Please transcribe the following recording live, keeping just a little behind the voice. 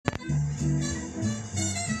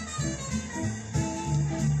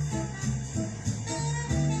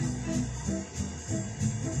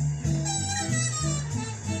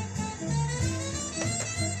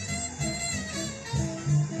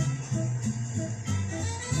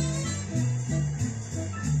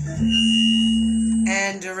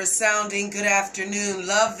resounding good afternoon.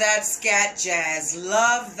 Love that scat jazz.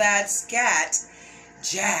 Love that scat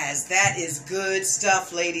jazz. That is good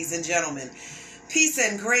stuff, ladies and gentlemen. Peace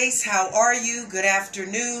and grace. How are you? Good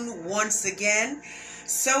afternoon once again.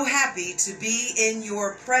 So happy to be in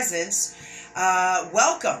your presence.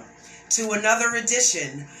 Welcome to another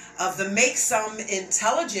edition of the Make Some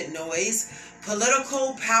Intelligent Noise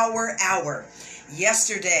Political Power Hour.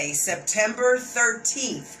 Yesterday, September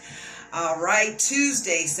 13th,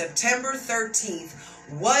 Tuesday, September 13th,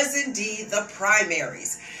 was indeed the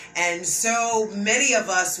primaries. And so many of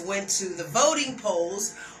us went to the voting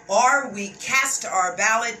polls, or we cast our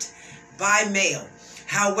ballot by mail.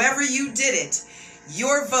 However you did it,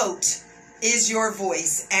 your vote is your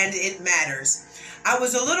voice, and it matters. I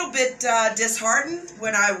was a little bit disheartened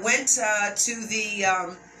when I went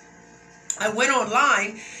I went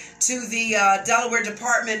online to the Delaware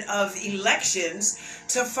Department of Elections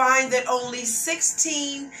to find that only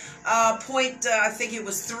 16 I think it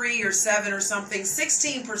was 3 or 7 or something,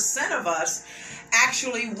 16% of us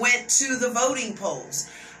actually went to the voting polls.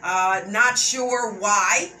 Not sure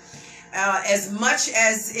why. As much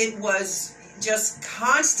as it was just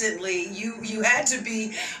constantly, you had to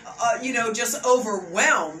be, just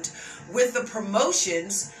overwhelmed with the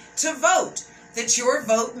promotions to vote, that your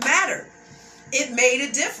vote mattered. It made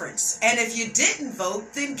a difference. And if you didn't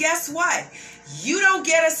vote, then guess what? You don't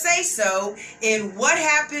get a say-so in what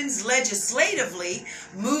happens legislatively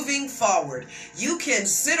moving forward. You can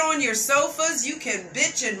sit on your sofas, you can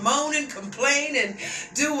bitch and moan and complain and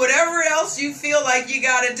do whatever else you feel like you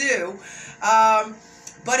got to do.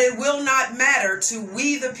 But it will not matter to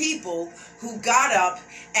we the people who got up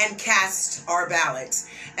and cast our ballots.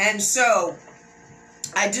 And so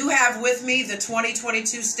I do have with me the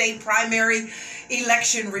 2022 state primary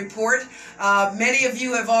election report. Many of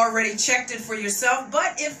you have already checked it for yourself,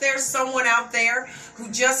 but if there's someone out there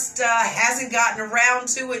who just hasn't gotten around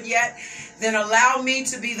to it yet, then allow me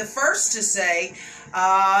to be the first to say,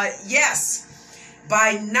 yes,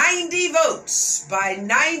 by 90 votes,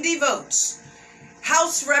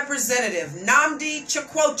 House Representative Nnamdi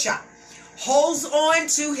Chukwuka holds on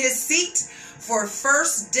to his seat for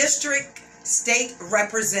 1st District State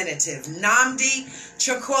Representative. Nnamdi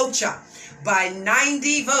Chukwuka by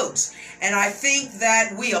 90 votes. And I think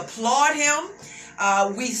that we applaud him.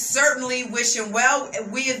 We certainly wish him well.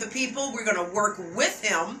 We the people, we're going to work with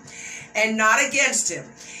him and not against him.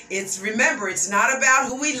 Remember, it's not about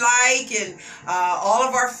who we like and all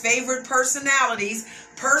of our favorite personalities.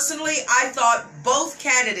 Personally, I thought both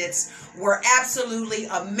candidates were absolutely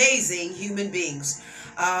amazing human beings.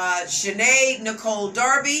 Sinead Nicole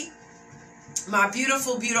Darby, my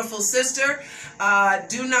beautiful, beautiful sister,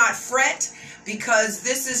 do not fret, because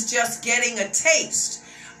this is just getting a taste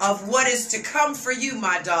of what is to come for you,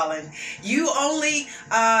 my darling. You only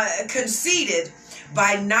conceded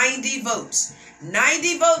by 90 votes.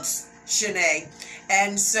 90 votes, Sinead.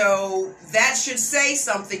 And so that should say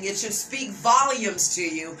something. It should speak volumes to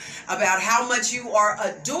you about how much you are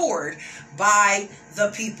adored by the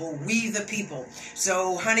people, we the people.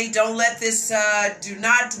 So, honey, don't let this, do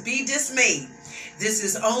not be dismayed. This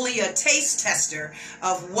is only a taste tester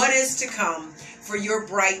of what is to come for your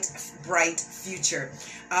bright, bright future.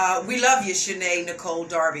 We love you, Sinead Nicole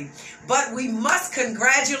Darby. But we must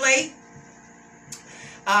congratulate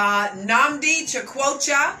Nnamdi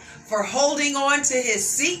Chukwuka for holding on to his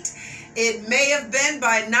seat. It may have been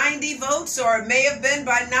by 90 votes, or it may have been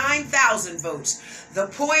by 9,000 votes. The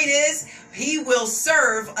point is, he will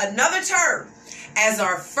serve another term as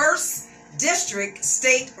our 1st District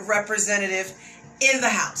State Representative in the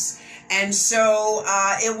House. And so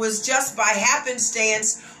it was just by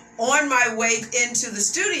happenstance on my way into the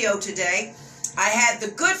studio today. I had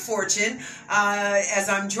the good fortune, as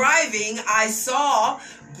I'm driving, I saw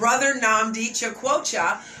Brother Nnamdi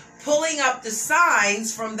Chukwuka pulling up the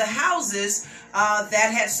signs from the houses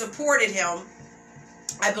that had supported him.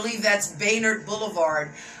 I believe that's Baynard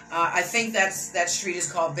Boulevard. I think that street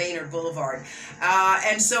is called Baynard Boulevard.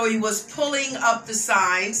 And so he was pulling up the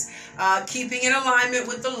signs, keeping in alignment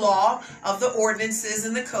with the law of the ordinances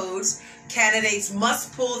and the codes. Candidates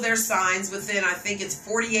must pull their signs within, I think it's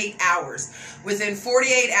 48 hours. Within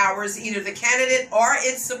 48 hours, either the candidate or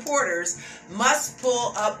its supporters must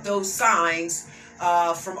pull up those signs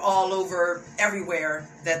from all over, everywhere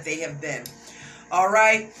that they have been. All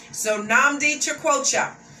right, so Nnamdi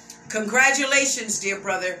Chukwuka, congratulations, dear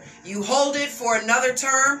brother. You hold it for another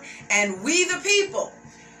term, and we the people,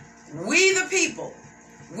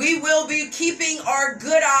 we will be keeping our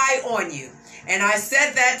good eye on you. And I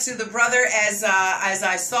said that to the brother as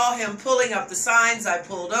I saw him pulling up the signs. I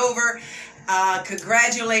pulled over,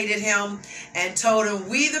 congratulated him and told him,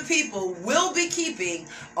 we the people will be keeping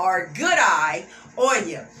our good eye on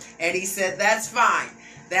you. And he said, that's fine.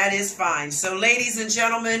 That is fine. So ladies and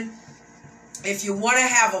gentlemen, if you want to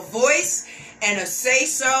have a voice and a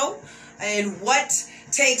say-so in what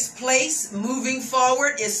takes place moving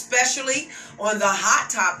forward, especially on the hot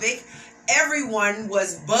topic, everyone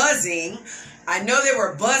was buzzing. I know they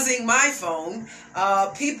were buzzing my phone.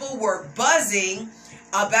 People were buzzing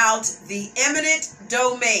about the eminent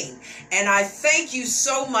domain. And I thank you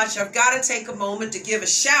so much. I've got to take a moment to give a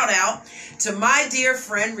shout out to my dear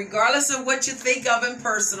friend, regardless of what you think of him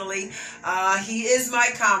personally. He is my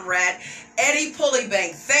comrade, Eddie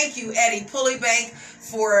Pullybank. Thank you, Eddie Pullybank,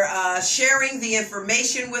 for sharing the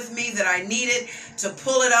information with me that I needed to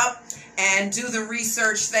pull it up and do the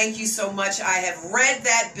research. Thank you so much. I have read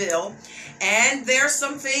that bill, and there's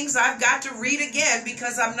some things I've got to read again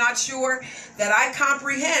because I'm not sure that I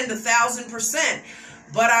comprehend 1,000%.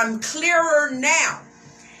 But I'm clearer now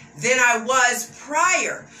than I was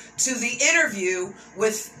prior to the interview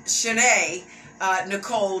with Shanae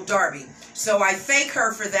Nicole Darby. So I thank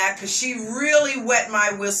her for that because she really wet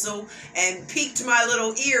my whistle and piqued my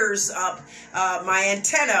little ears up. My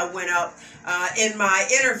antenna went up in my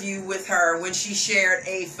interview with her when she shared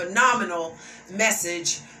a phenomenal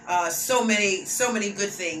message. So many good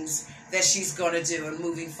things that she's going to do and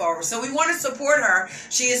moving forward. So we want to support her.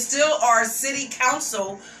 She is still our city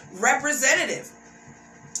council representative.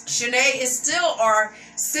 Shanae is still our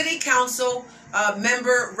city council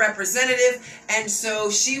member representative, and so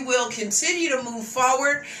she will continue to move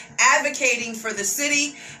forward advocating for the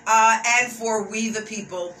city and for we the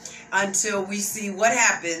people until we see what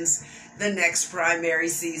happens the next primary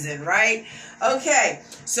season, right? Okay,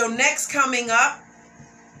 so next coming up,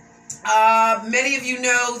 many of you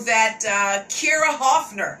know that Kira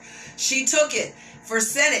Hoffner, she took it for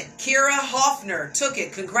Senate. Kira Hoffner took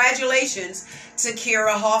it. Congratulations to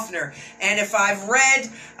Kira Hoffner. And if I've read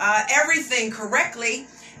everything correctly,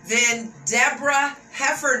 then Deborah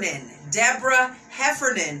Heffernan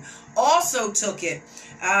also took it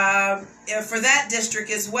for that district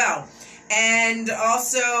as well. And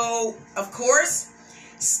also, of course,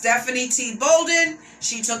 Stephanie T. Bolden,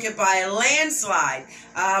 she took it by a landslide.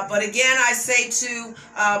 But again, I say to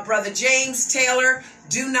Brother James Taylor,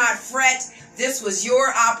 do not fret. This was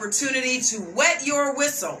your opportunity to wet your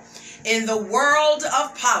whistle in the world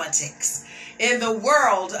of politics. In the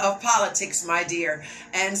world of politics, my dear.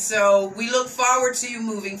 And so we look forward to you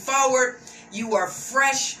moving forward. You are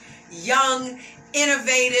fresh, young,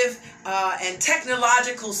 innovative, and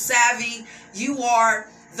technological savvy. You are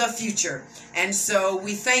the future. And so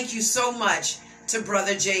we thank you so much to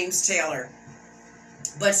Brother James Taylor.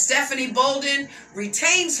 But Stephanie Bolden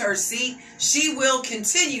retains her seat. She will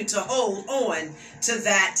continue to hold on to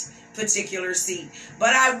that particular seat.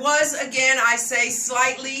 But I was, again, I say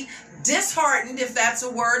slightly disheartened, if that's a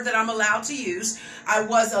word that I'm allowed to use. I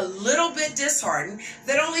was a little bit disheartened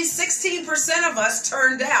that only 16% of us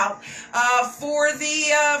turned out for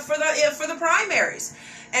the primaries.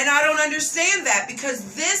 And I don't understand that,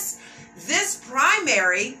 because this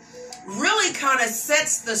primary really kind of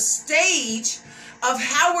sets the stage of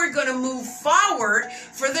how we're going to move forward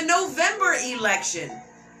for the November election.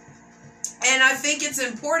 And I think it's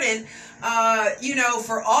important,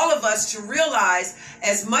 for all of us to realize,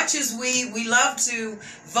 as much as we love to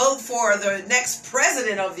vote for the next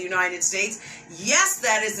president of the United States, yes,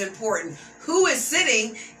 that is important. Who is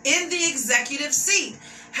sitting in the executive seat?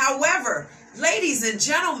 However, ladies and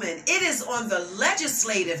gentlemen, it is on the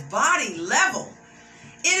legislative body level.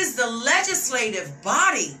 It is the legislative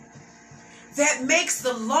body that makes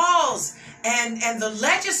the laws and the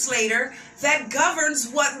legislator that governs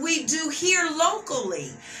what we do here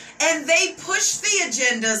locally. And they push the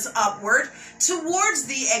agendas upward towards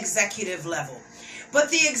the executive level. But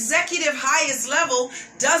the executive highest level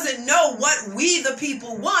doesn't know what we the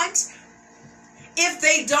people want if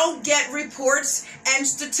they don't get reports and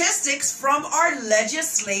statistics from our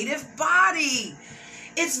legislative body.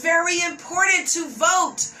 It's very important to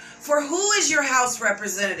vote for who is your House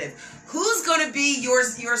representative, who's going to be your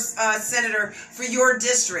senator for your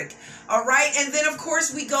district. All right. And then, of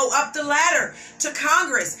course, we go up the ladder to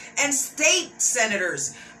Congress and state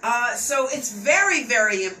senators. So it's very,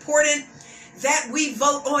 very important that we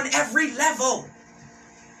vote on every level,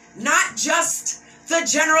 not just the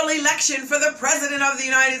general election for the president of the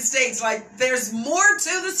United States. Like, there's more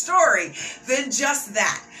to the story than just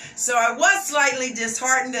that. So I was slightly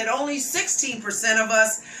disheartened that only 16% of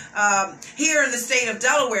us here in the state of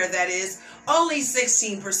Delaware, that is, only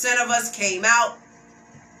 16% of us came out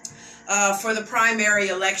for the primary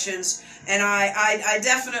elections. And I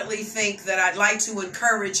definitely think that I'd like to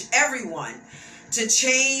encourage everyone to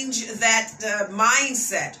change that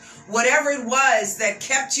mindset. Whatever it was that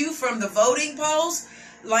kept you from the voting polls,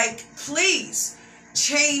 like, please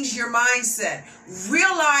change your mindset.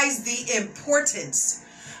 Realize the importance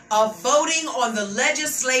of voting on the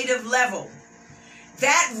legislative level.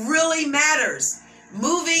 That really matters.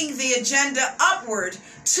 Moving the agenda upward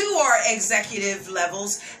to our executive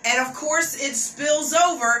levels, and of course it spills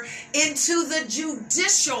over into the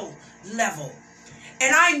judicial level.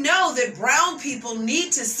 And I know that brown people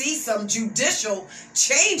need to see some judicial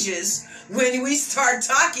changes when we start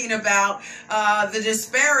talking about the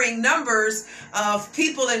despairing numbers of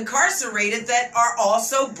people incarcerated that are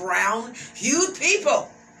also brown-hued people.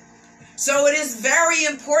 So it is very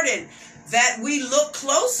important that we look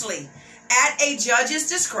closely at a judge's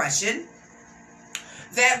discretion,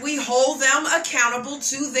 that we hold them accountable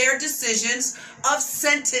to their decisions of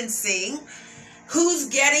sentencing. Who's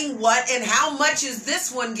getting what and how much is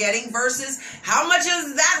this one getting versus how much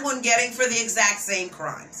is that one getting for the exact same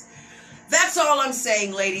crimes. That's all I'm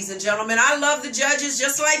saying, ladies and gentlemen. I love the judges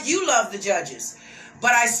just like you love the judges.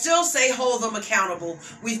 But I still say hold them accountable.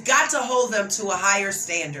 We've got to hold them to a higher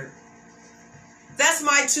standard. That's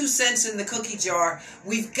my 2 cents in the cookie jar.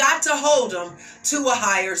 We've got to hold them to a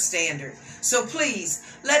higher standard. So please,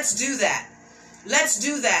 let's do that. Let's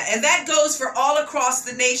do that. And that goes for all across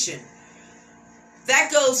the nation.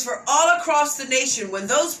 That goes for all across the nation. When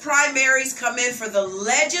those primaries come in for the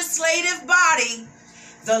legislative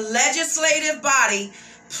body,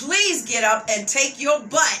 please get up and take your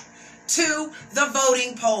butt to the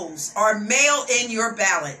voting polls or mail in your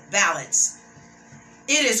ballots.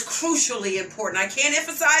 It is crucially important. I can't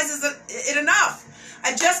emphasize it enough.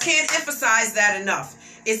 I just can't emphasize that enough.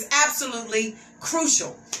 It's absolutely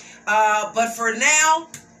crucial. But for now,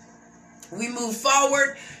 we move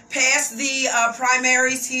forward past the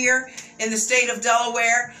primaries here in the state of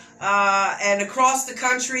Delaware and across the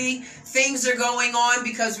country. Things are going on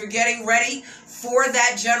because we're getting ready for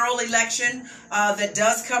that general election that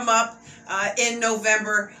does come up in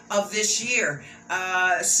November of this year.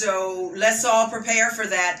 So let's all prepare for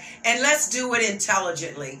that, and let's do it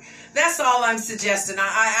intelligently. That's all I'm suggesting.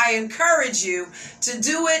 I encourage you to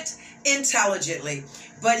do it intelligently.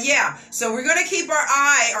 But yeah, so we're going to keep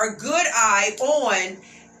our good eye on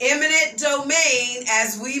eminent domain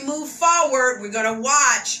as we move forward. We're going to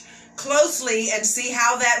watch closely and see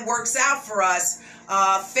how that works out for us.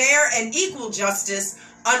 Fair and equal justice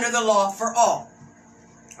under the law for all.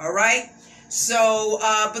 All right? So,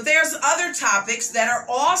 but there's other topics that are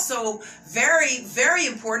also very, very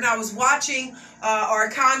important. I was watching our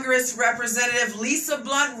Congress Representative Lisa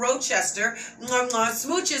Blunt Rochester.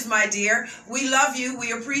 Smooches, my dear. We love you.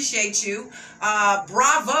 We appreciate you.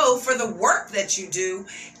 Bravo for the work that you do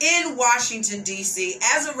in Washington, D.C.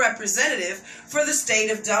 as a representative for the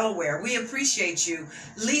state of Delaware. We appreciate you,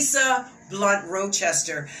 Lisa Blunt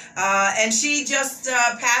Rochester. And she just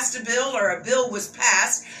passed a bill, or a bill was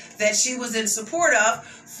passed, that she was in support of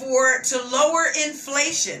to lower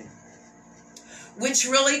inflation, which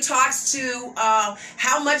really talks to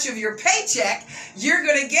how much of your paycheck you're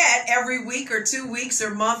going to get every week or 2 weeks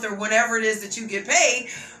or month or whatever it is that you get paid.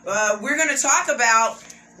 We're going to talk about,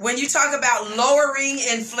 when you talk about lowering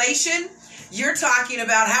inflation, you're talking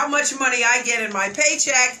about how much money I get in my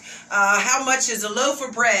paycheck, how much is a loaf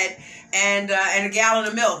of bread and a gallon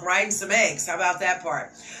of milk, right? And some eggs. How about that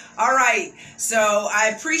part? All right, so I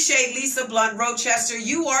appreciate Lisa Blunt Rochester.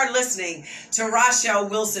 You are listening to Rochelle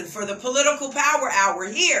Wilson for the Political Power Hour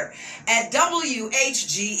here at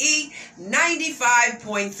WHGE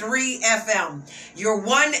 95.3 FM, your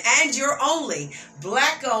one and your only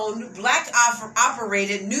Black-owned,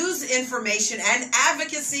 Black-operated news, information, and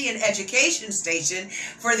advocacy and education station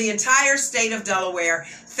for the entire state of Delaware,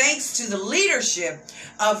 thanks to the leadership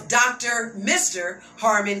of Mr.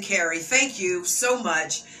 Harmon Carey. Thank you so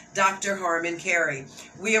much, Dr. Harmon Carey.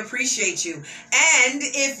 We appreciate you. And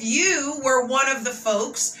if you were one of the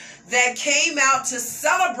folks that came out to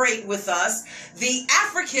celebrate with us the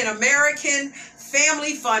African American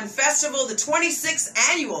Family Fun Festival, the 26th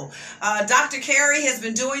annual, Dr. Carey has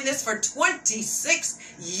been doing this for 26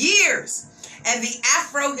 years. And the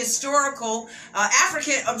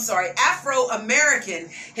Afro-American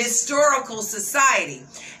Historical Society.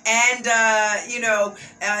 And,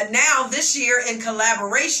 now this year in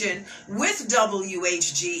collaboration with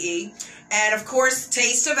WHGE, and of course,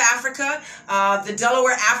 Taste of Africa, the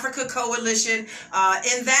Delaware Africa Coalition,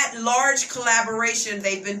 in that large collaboration,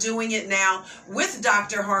 they've been doing it now with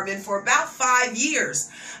Dr. Harmon for about 5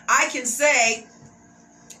 years. I can say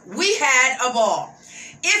we had a ball.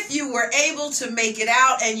 If you were able to make it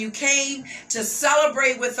out and you came to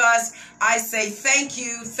celebrate with us, I say thank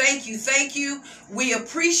you, thank you, thank you. We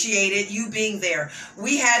appreciated you being there.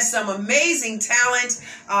 We had some amazing talent,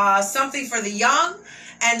 something for the young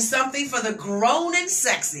and something for the grown and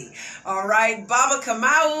sexy. All right, Baba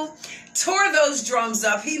Kamau tore those drums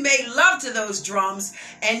up. He made love to those drums,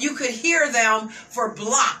 and you could hear them for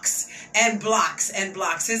blocks and blocks and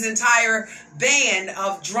blocks. His entire band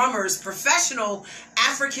of drummers, professional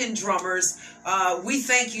African drummers, we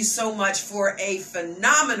thank you so much for a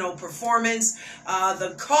phenomenal performance.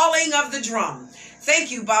 The calling of the drum.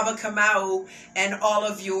 Thank you, Baba Kamau, and all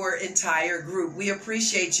of your entire group. We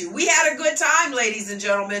appreciate you. We had a good time, ladies and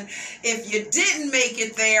gentlemen. If you didn't make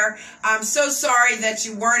it there, I'm so sorry that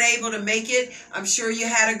you weren't able to make it. I'm sure you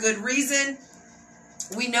had a good reason.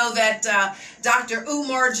 We know that Dr.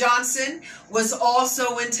 Umar Johnson was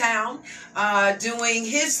also in town doing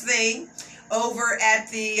his thing over at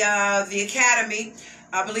the academy.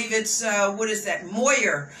 I believe it's, what is that,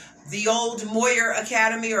 Moyer. The old Moyer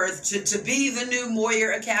Academy, or to be the new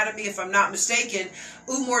Moyer Academy, if I'm not mistaken.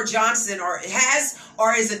 Umar Johnson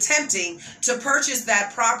is attempting to purchase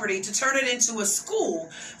that property to turn it into a school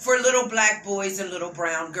for little black boys and little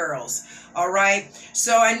brown girls. All right.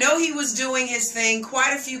 So I know he was doing his thing.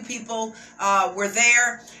 Quite a few people were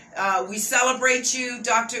there. We celebrate you,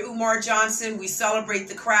 Dr. Umar Johnson. We celebrate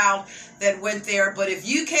the crowd that went there. But if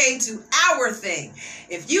you came to our thing,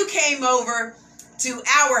 if you came over to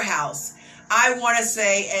our house, I want to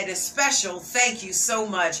say a special thank you so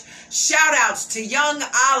much. Shout outs to Young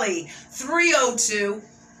Ali 302.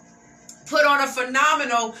 Put on a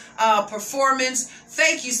phenomenal performance.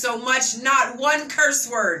 Thank you so much. Not one curse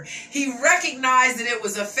word. He recognized that it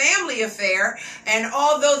was a family affair, and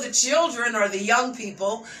although the children are the young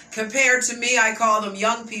people, compared to me, I call them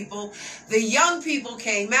young people. The young people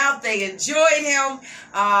came out. They enjoyed him.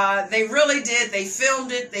 They really did. They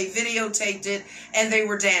filmed it. They videotaped it, and they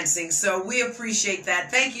were dancing. So we appreciate that.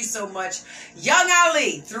 Thank you so much. Young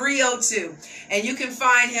Ali 302. And you can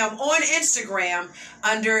find him on Instagram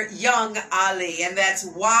under Young Ali, and that's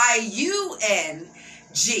YUNGALY.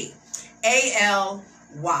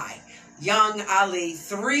 Young Ali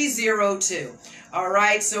 302. All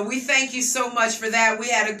right, so we thank you so much for that. We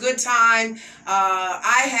had a good time.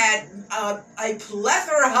 I had a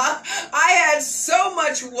plethora. I had so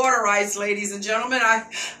much water ice, ladies and gentlemen.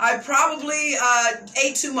 I probably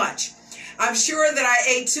ate too much. I'm sure that I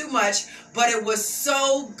ate too much, but it was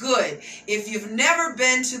so good. If you've never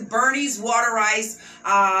been to Bernie's Water Ice,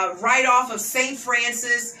 right off of St.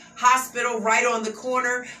 Francis Hospital, right on the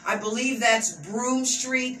corner, I believe that's Broome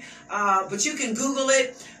Street, but you can Google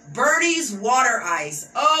it. Bernie's Water Ice.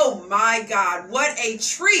 Oh my God, what a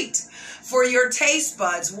treat for your taste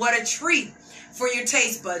buds. What a treat for your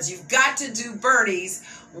taste buds. You've got to do Bernie's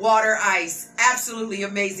Water Ice. Absolutely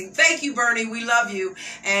amazing. Thank you, Bernie. We love you.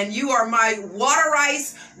 And you are my water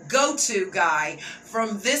ice go-to guy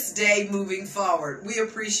from this day moving forward. We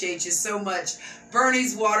appreciate you so much.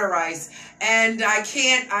 Bernie's Water Ice. And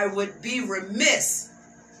I would be remiss,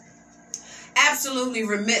 absolutely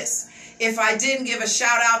remiss, if I didn't give a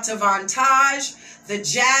shout out to Vantage, the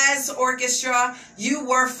jazz orchestra. You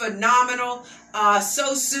were phenomenal.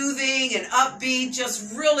 So soothing and upbeat,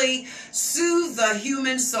 just really soothed the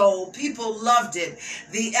human soul. People loved it.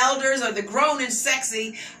 The elders, or the grown and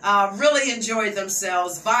sexy, really enjoyed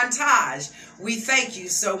themselves. Vantage, we thank you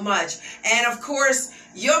so much. And of course,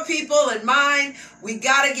 your people and mine, we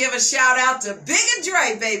got to give a shout out to Bigga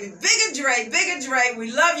Dre, baby. Bigga Dre, Bigga Dre.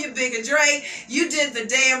 We love you, Bigga Dre. You did the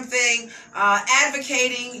damn thing,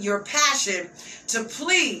 advocating your passion to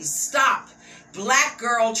please stop black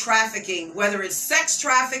girl trafficking, whether it's sex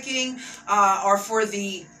trafficking or for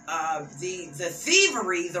the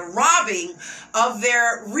thievery, the robbing of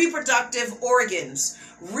their reproductive organs.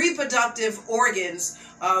 Reproductive organs.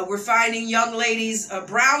 We're finding young ladies,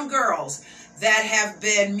 brown girls, that have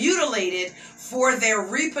been mutilated for their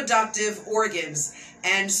reproductive organs.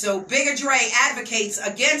 And so Bigga Dre advocates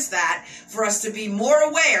against that, for us to be more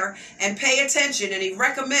aware and pay attention. And he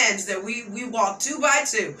recommends that we walk 2 by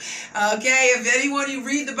 2. Okay, if anyone, you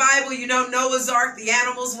read the Bible, you know Noah's Ark, the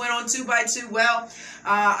animals went on 2 by 2. Well,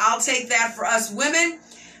 I'll take that for us women.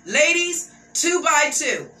 Ladies, 2 by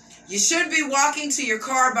 2. You should be walking to your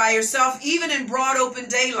car by yourself, even in broad open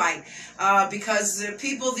daylight, because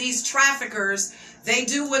people, these traffickers, they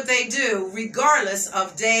do what they do regardless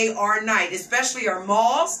of day or night, especially our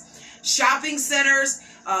malls, shopping centers,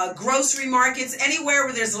 grocery markets, anywhere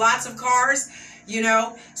where there's lots of cars, you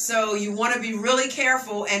know. So you want to be really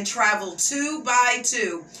careful and travel 2 by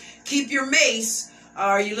 2. Keep your mace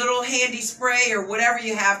or your little handy spray or whatever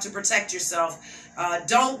you have to protect yourself.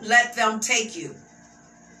 Don't let them take you.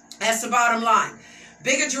 That's the bottom line.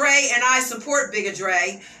 Bigga Dre, and I support Bigga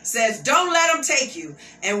Dre, says don't let them take you.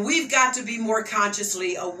 And we've got to be more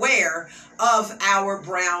consciously aware of our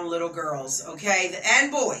brown little girls, okay?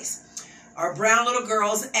 And boys. Our brown little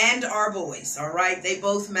girls and our boys, all right? They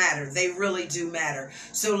both matter. They really do matter.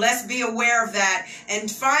 So let's be aware of that and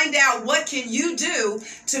find out what can you do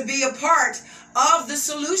to be a part of the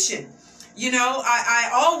solution. You know, I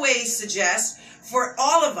always suggest for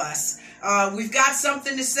all of us, we've got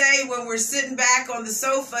something to say when we're sitting back on the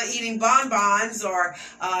sofa eating bonbons or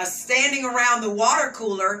standing around the water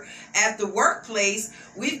cooler at the workplace.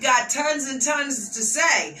 We've got tons and tons to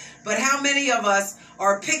say, but how many of us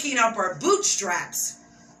are picking up our bootstraps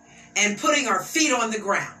and putting our feet on the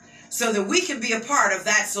ground so that we can be a part of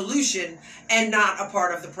that solution and not a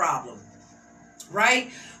part of the problem, right?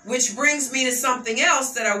 Which brings me to something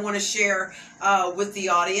else that I want to share with the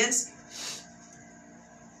audience.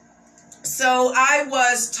 So I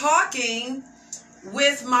was talking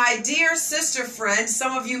with my dear sister friend.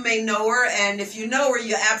 Some of you may know her, and if you know her,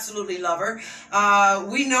 you absolutely love her.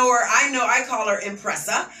 We know her. I call her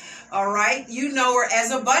Impressa. All right. You know her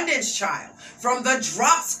as Abundance Child from the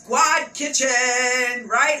Drop Squad Kitchen,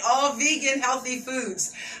 right? All vegan, healthy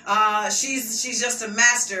foods. She's just a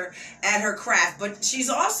master at her craft, but she's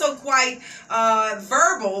also quite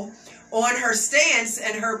verbal on her stance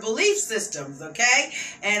and her belief systems, okay?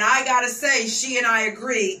 And I gotta say, she and I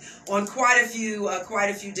agree on quite a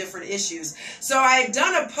few different issues. So I had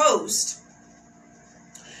done a post.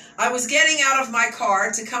 I was getting out of my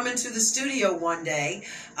car to come into the studio one day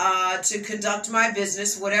to conduct my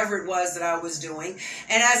business, whatever it was that I was doing.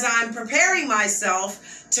 And as I'm preparing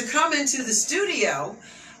myself to come into the studio,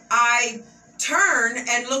 I turn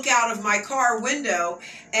and look out of my car window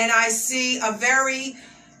and I see a very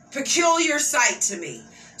peculiar sight to me.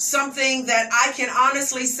 Something that I can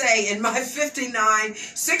honestly say in my 59,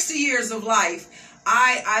 60 years of life,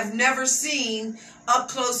 I've never seen up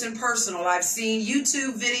close and personal. I've seen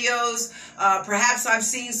YouTube videos. Perhaps I've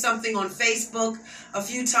seen something on Facebook a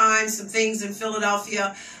few times, some things in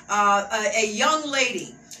Philadelphia. A young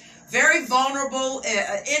lady, very vulnerable, in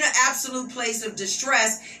an absolute place of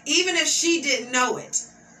distress, even if she didn't know it.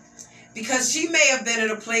 Because she may have been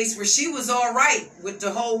in a place where she was all right with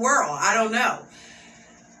the whole world. I don't know.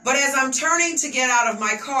 But as I'm turning to get out of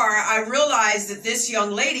my car, I realize that this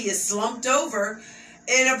young lady is slumped over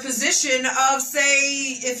in a position of, say,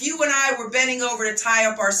 if you and I were bending over to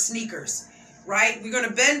tie up our sneakers, right? We're going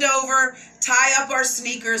to bend over, tie up our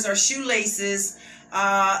sneakers, our shoelaces,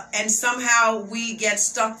 and somehow we get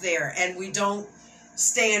stuck there and we don't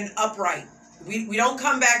stand upright. We don't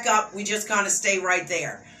come back up. We just kind of stay right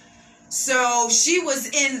there. So she was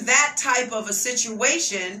in that type of a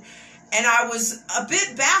situation, and I was a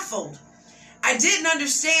bit baffled. I didn't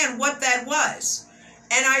understand what that was.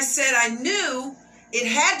 And I said I knew it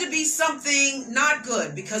had to be something not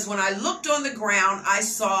good, because when I looked on the ground, I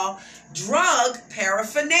saw drug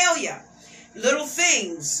paraphernalia. Little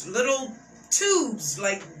things, little tubes,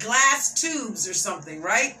 like glass tubes or something,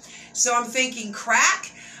 right? So I'm thinking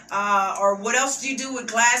crack. Or what else do you do with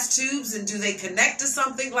glass tubes, and do they connect to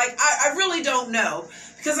something? Like, I really don't know,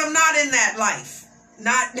 because I'm not in that life.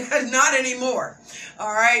 Not anymore.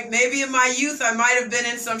 All right. Maybe in my youth, I might have been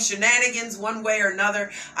in some shenanigans one way or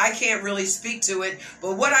another. I can't really speak to it.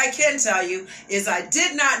 But what I can tell you is I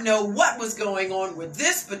did not know what was going on with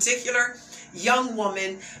this particular young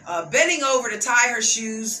woman bending over to tie her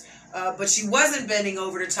shoes. But she wasn't bending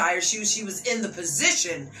over to tie her shoes. She was in the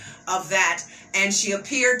position of that, and she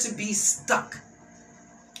appeared to be stuck.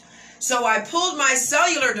 So I pulled my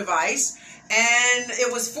cellular device, and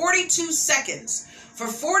it was 42 seconds. For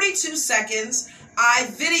 42 seconds, I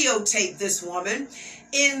videotaped this woman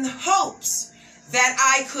in hopes that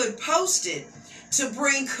I could post it to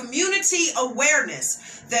bring community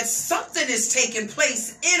awareness that something is taking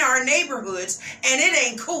place in our neighborhoods, and it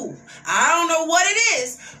ain't cool. I don't know what it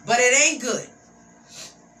is, but it ain't good.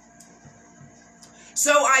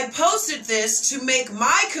 So I posted this to make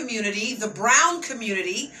my community, the brown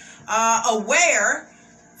community, aware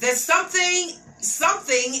that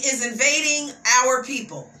something is invading our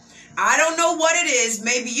people. I don't know what it is.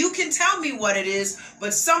 Maybe you can tell me what it is,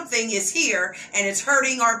 but something is here and it's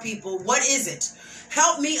hurting our people. What is it?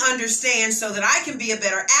 Help me understand so that I can be a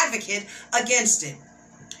better advocate against it.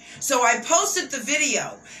 So I posted the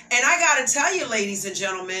video, and I got to tell you, ladies and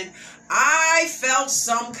gentlemen, I felt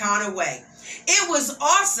some kind of way. It was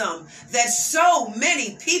awesome that so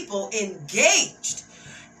many people engaged.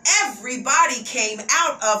 Everybody came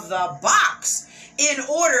out of the box in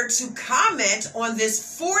order to comment on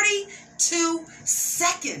this 42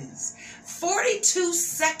 seconds.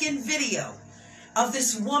 42-second video of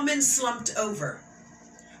this woman slumped over.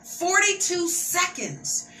 42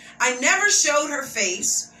 seconds. I never showed her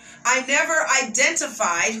face. I never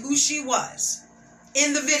identified who she was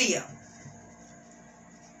in the video.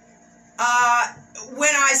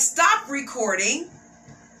 When I stopped recording,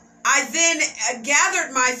 I then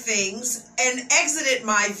gathered my things and exited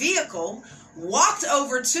my vehicle, walked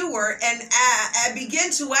over to her, and I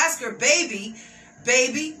began to ask her, baby,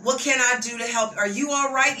 what can I do to help? Are you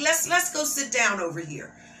all right? Let's go sit down over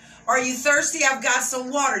here. Are you thirsty? I've got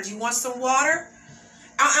some water. Do you want some water?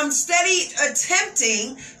 I'm steady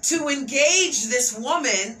attempting to engage this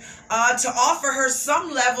woman to offer her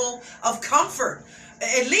some level of comfort,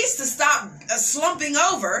 at least to stop slumping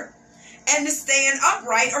over and to stand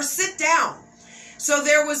upright or sit down. So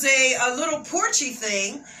there was a little porchy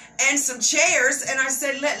thing and some chairs, and I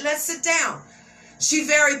said, let's sit down. She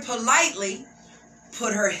very politely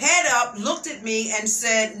put her head up, looked at me, and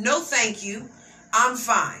said, no, thank you, I'm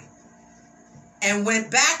fine. And went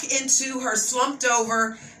back into her slumped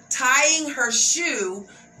over, tying her shoe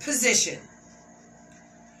position.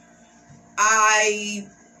 I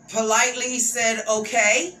politely said,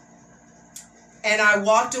 okay. And I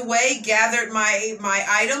walked away, gathered my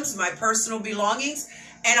items, my personal belongings,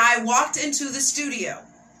 and I walked into the studio.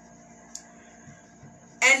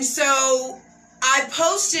 And so I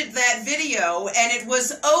posted that video, and it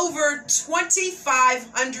was over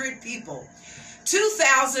 2,500 people.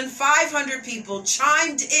 2,500 people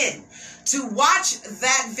chimed in to watch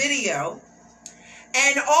that video,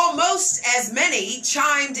 and almost as many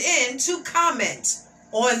chimed in to comment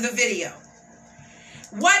on the video.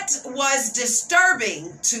 What was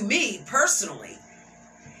disturbing to me personally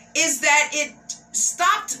is that it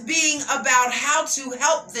stopped being about how to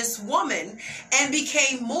help this woman and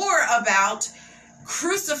became more about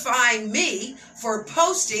crucifying me for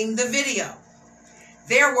posting the video.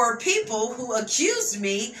 There were people who accused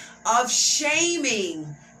me of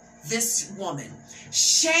shaming this woman,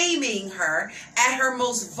 shaming her at her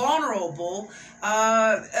most vulnerable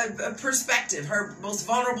perspective, her most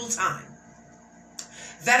vulnerable time.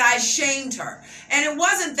 That I shamed her. And it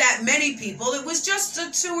wasn't that many people. It was just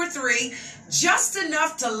 2 or 3, just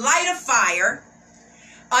enough to light a fire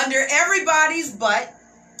under everybody's butt,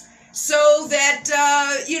 so that,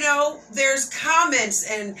 there's comments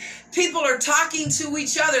and people are talking to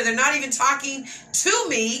each other. They're not even talking to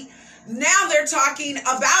me. Now they're talking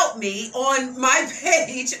about me on my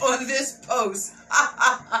page on this post.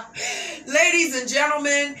 Ladies and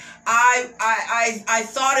gentlemen, I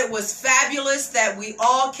thought it was fabulous that we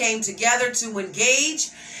all came together to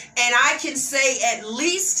engage. And I can say at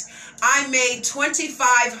least I made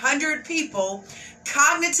 2,500 people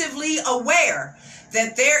cognitively aware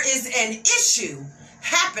that there is an issue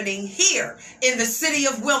happening here in the city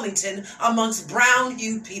of Wilmington amongst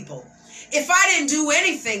brown-hued people. If I didn't do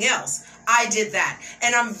anything else, I did that.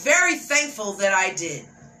 And I'm very thankful that I did.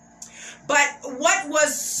 But what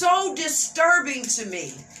was so disturbing to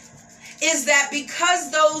me is that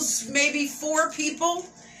because those maybe 4 people,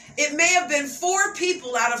 it may have been 4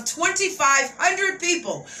 people out of 2,500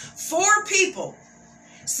 people, 4 people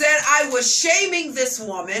said I was shaming this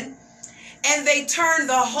woman, and they turned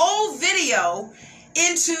the whole video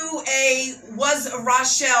into a was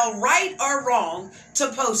Rochelle right or wrong to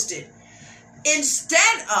post it,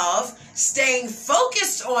 instead of staying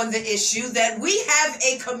focused on the issue that we have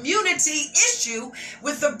a community issue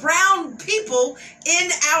with the brown people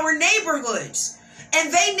in our neighborhoods,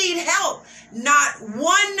 and they need help. Not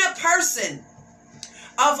one person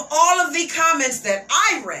of all of the comments that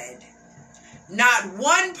I read, not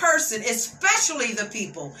one person, especially the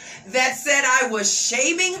people that said I was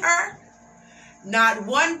shaming her, not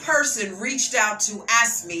one person reached out to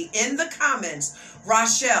ask me in the comments,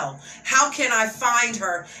 Rochelle, how can I find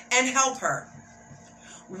her and help her?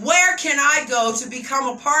 Where can I go to become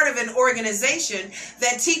a part of an organization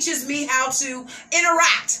that teaches me how to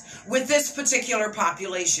interact with this particular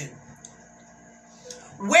population?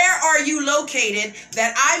 Where are you located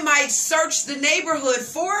that I might search the neighborhood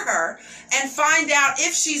for her and find out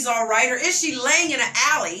if she's all right, or is she laying in an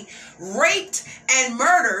alley, raped and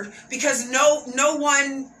murdered because no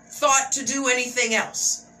one thought to do anything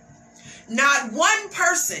else? Not one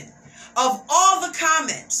person of all the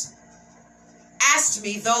comments asked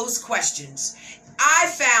me those questions. I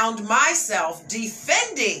found myself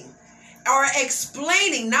defending or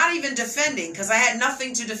explaining, not even defending, because I had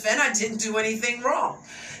nothing to defend. I didn't do anything wrong.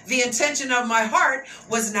 The intention of my heart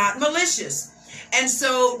was not malicious. And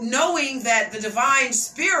so knowing that the divine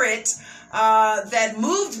spirit that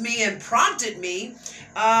moved me and prompted me,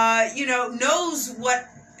 knows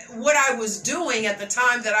what I was doing at the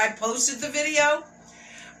time that I posted the video,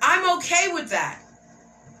 I'm okay with that.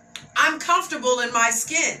 I'm comfortable in my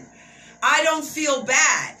skin. I don't feel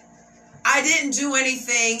bad. I didn't do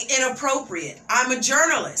anything inappropriate. I'm a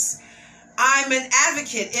journalist. I'm an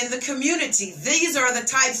advocate in the community. These are the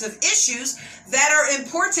types of issues that are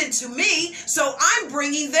important to me, so I'm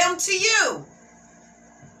bringing them to you.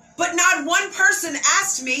 But not one person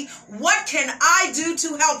asked me, what can I do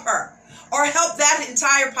to help her or help that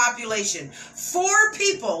entire population? 4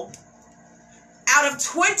 people out of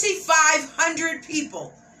 2,500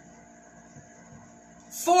 people,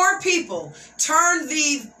 4 people turned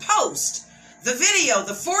the post, the video,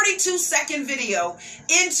 the 42-second video,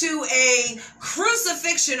 into a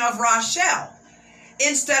crucifixion of Rochelle,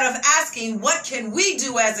 instead of asking, what can we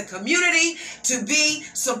do as a community to be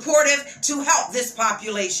supportive to help this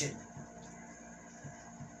population?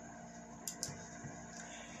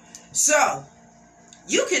 So,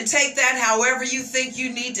 you can take that however you think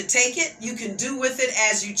you need to take it. You can do with it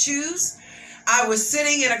as you choose. I was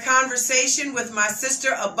sitting in a conversation with my sister,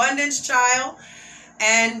 Abundance Child,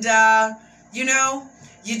 and, you know,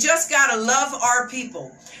 you just got to love our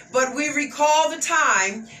people. But we recall the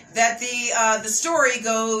time that the story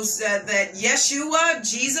goes that Yeshua,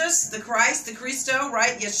 Jesus, the Christ, the Christo,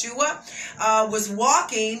 right, Yeshua, was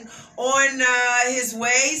walking on his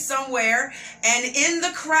way somewhere, and in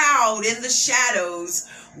the crowd, in the shadows,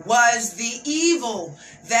 was the evil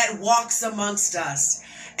that walks amongst us.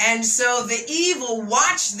 And so the evil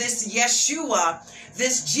watched this Yeshua,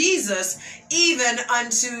 this Jesus, even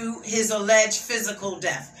unto his alleged physical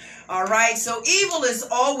death. All right, so evil is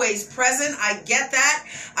always present. I get that.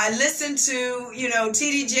 I listen to, you know,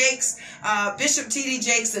 T.D. Jakes, Bishop T.D.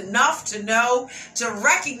 Jakes enough to know, to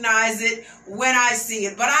recognize it when I see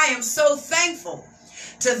it. But I am so thankful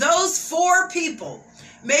to those 4 people,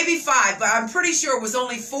 maybe 5, but I'm pretty sure it was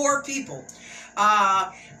only 4 people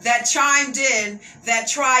that chimed in, that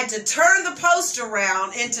tried to turn the post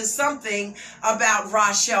around into something about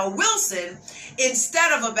Rochelle Wilson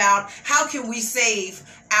instead of about how can we save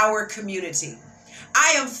our community.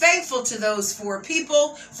 I am thankful to those 4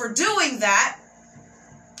 people for doing that,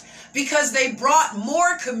 because they brought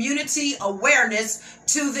more community awareness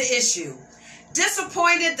to the issue.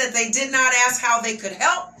 Disappointed that they did not ask how they could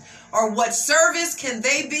help, or what service can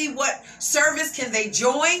they be, what service can they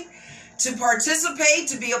join to participate,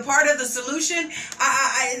 to be a part of the solution.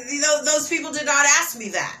 You know, those people did not ask me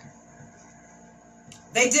that.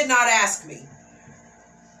 They did not ask me.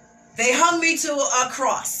 They hung me to a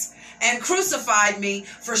cross and crucified me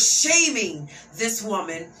for shaming this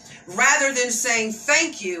woman, rather than saying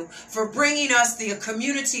thank you for bringing us the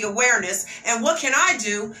community awareness and what can I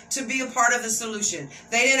do to be a part of the solution.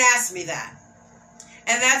 They didn't ask me that.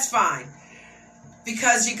 And that's fine,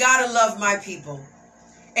 because you got to love my people.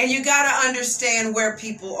 And you got to understand where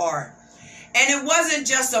people are. And it wasn't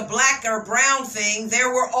just a black or brown thing. There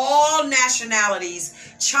were all nationalities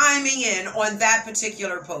chiming in on that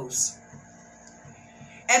particular post.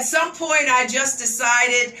 At some point, I just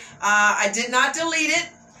decided I did not delete it.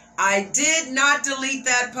 I did not delete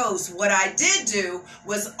that post. What I did do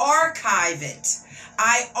was archive it.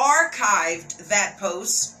 I archived that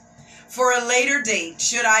post for a later date,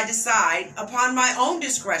 should I decide, upon my own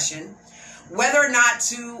discretion, whether or not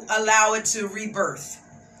to allow it to rebirth.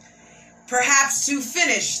 Perhaps to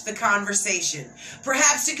finish the conversation.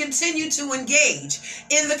 Perhaps to continue to engage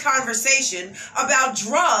in the conversation about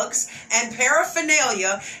drugs and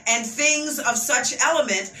paraphernalia and things of such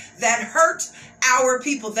element that hurt our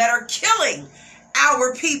people, that are killing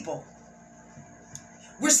our people.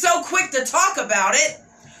 We're so quick to talk about it.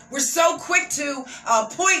 We're so quick to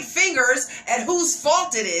point fingers at whose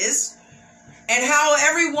fault it is, and how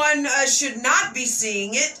everyone should not be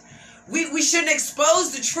seeing it. We shouldn't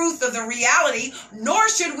expose the truth of the reality, nor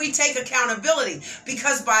should we take accountability,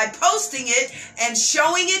 because by posting it and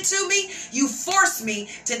showing it to me, you force me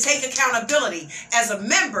to take accountability as a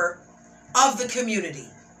member of the community.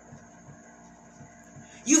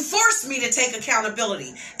 You force me to take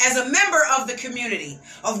accountability as a member of the community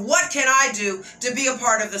of what can I do to be a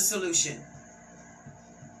part of the solution.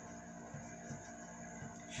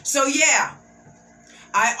 So yeah,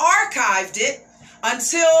 I archived it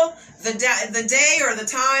until the day or the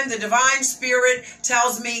time the divine spirit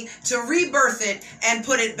tells me to rebirth it and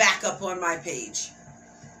put it back up on my page.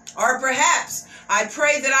 Or perhaps I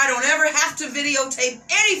pray that I don't ever have to videotape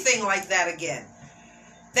anything like that again.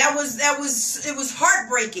 It was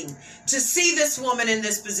heartbreaking to see this woman in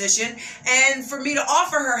this position and for me to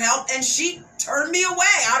offer her help, and she turned me away.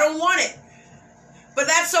 I don't want it. But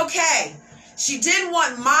that's okay. She didn't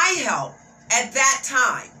want my help at that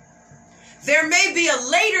time. There may be a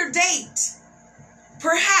later date,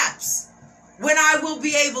 perhaps, when I will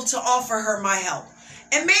be able to offer her my help.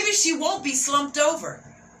 And maybe she won't be slumped over.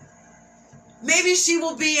 Maybe she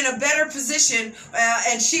will be in a better position,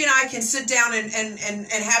 and she and I can sit down and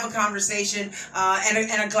have a conversation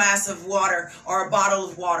and a glass of water or a bottle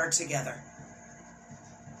of water together.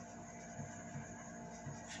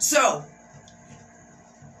 So,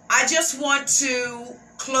 I just want to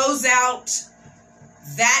close out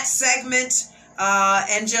that segment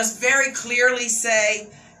and just very clearly say,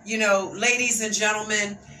 you know, ladies and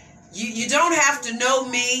gentlemen, you don't have to know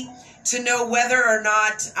me to know whether or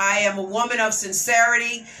not I am a woman of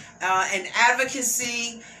sincerity and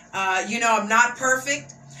advocacy. You know, I'm not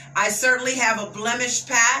perfect. I certainly have a blemished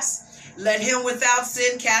past. Let him without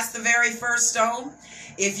sin cast the very first stone.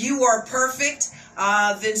 If you are perfect,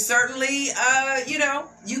 then certainly, you know,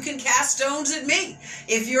 you can cast stones at me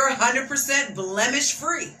if you're 100% blemish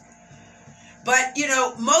free. But, you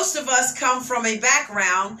know, most of us come from a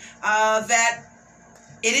background that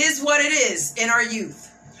it is what it is in our youth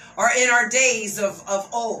or in our days of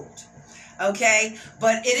old. Okay?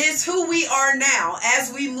 But it is who we are now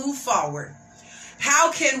as we move forward.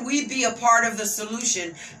 How can we be a part of the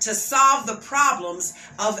solution to solve the problems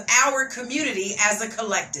of our community as a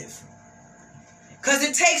collective? Because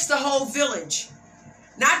it takes the whole village,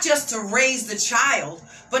 not just to raise the child,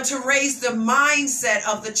 but to raise the mindset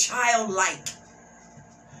of the childlike.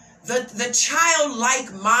 The childlike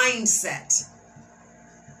mindset.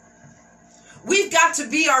 We've got to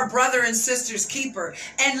be our brother and sister's keeper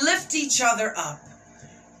and lift each other up.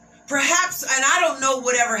 Perhaps, and I don't know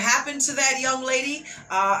whatever happened to that young lady.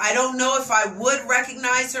 I don't know if I would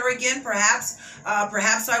recognize her again. Perhaps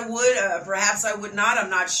I would. Perhaps I would not.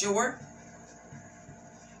 I'm not sure.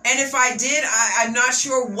 And if I did, I'm not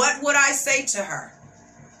sure what would I say to her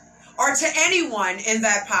or to anyone in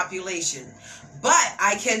that population. But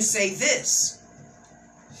I can say this.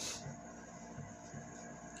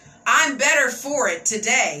 I'm better for it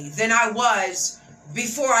today than I was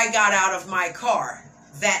before I got out of my car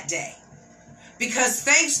that day. Because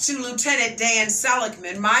thanks to Lieutenant Dan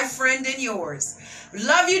Seligman, my friend and yours.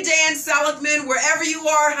 Love you, Dan Seligman, wherever you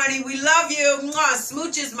are, honey. We love you. Mwah,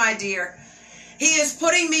 smooches, my dear. He is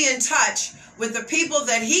putting me in touch with the people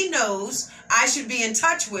that he knows I should be in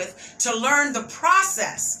touch with to learn the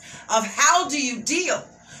process of how do you deal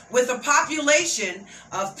with a population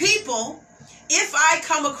of people. If I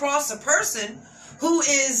come across a person who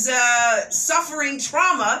is suffering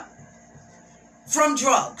trauma from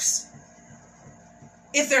drugs,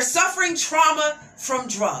 if they're suffering trauma from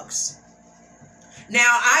drugs.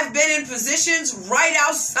 Now, I've been in positions right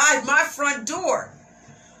outside my front door,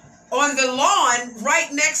 on the lawn right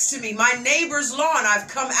next to me, my neighbor's lawn. I've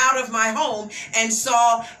come out of my home and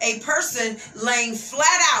saw a person laying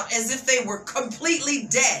flat out as if they were completely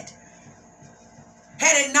dead.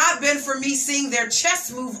 Had it not been for me seeing their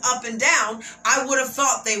chest move up and down, I would have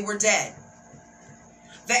thought they were dead.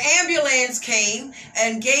 The ambulance came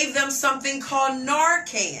and gave them something called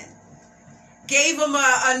Narcan. Gave them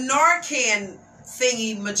a Narcan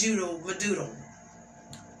thingy madoodle.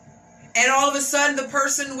 And all of a sudden, the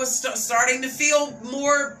person was starting to feel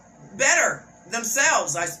more better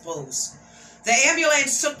themselves, I suppose. The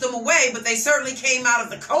ambulance took them away, but they certainly came out of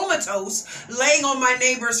the comatose laying on my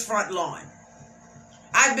neighbor's front lawn.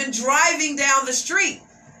 I've been driving down the street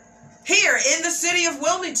here in the city of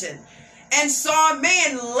Wilmington and saw a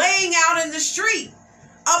man laying out in the street,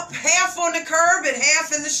 up half on the curb and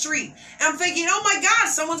half in the street. And I'm thinking, oh my God,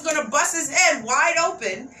 someone's going to bust his head wide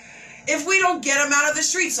open if we don't get him out of the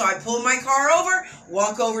street. So I pull my car over,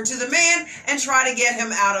 walk over to the man, and try to get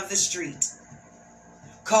him out of the street.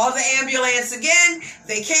 Called the ambulance again.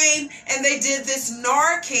 They came, and they did this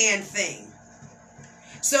Narcan thing.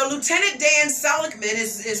 So Lieutenant Dan Seligman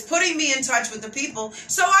is putting me in touch with the people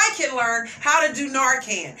so I can learn how to do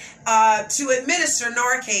Narcan, to administer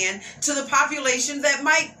Narcan to the population that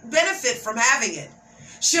might benefit from having it,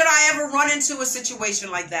 should I ever run into a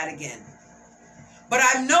situation like that again. But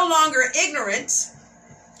I'm no longer ignorant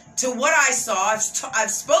to what I saw.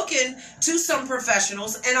 I've spoken to some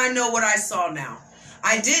professionals, and I know what I saw now.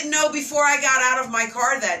 I didn't know before I got out of my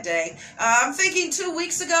car that day. I'm thinking 2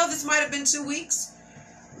 weeks ago. This might have been 2 weeks.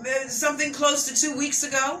 Something close to 2 weeks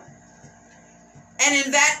ago. And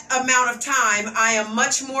in that amount of time, I am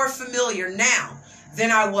much more familiar now than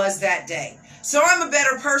I was that day. So I'm a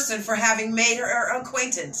better person for having made her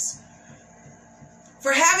acquaintance.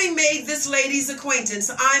 For having made this lady's acquaintance,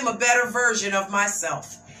 I'm a better version of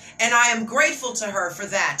myself. And I am grateful to her for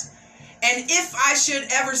that. And if I should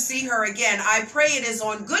ever see her again, I pray it is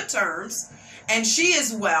on good terms and she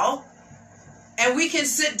is well and we can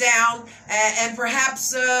sit down and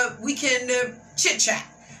perhaps we can chit-chat.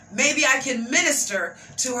 Maybe I can minister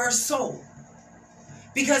to her soul.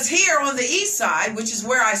 Because here on the east side, which is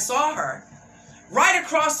where I saw her, right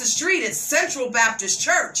across the street at Central Baptist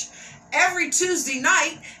Church, every Tuesday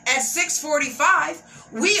night at 6:45,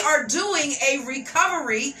 we are doing a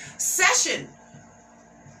recovery session.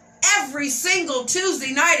 Every single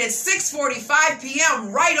Tuesday night at 6:45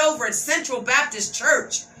 p.m. right over at Central Baptist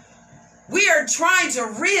Church. We are trying to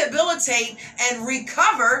rehabilitate and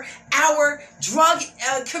recover our drug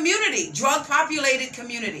community, drug-populated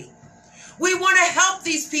community. We want to help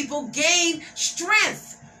these people gain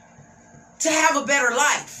strength to have a better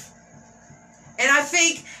life. And I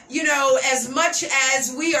think, as much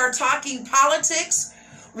as we are talking politics,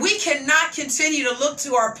 we cannot continue to look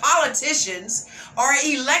to our politicians, our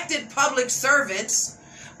elected public servants,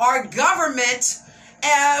 our government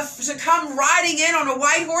to come riding in on a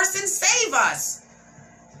white horse and save us.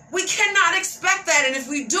 We cannot expect that. And if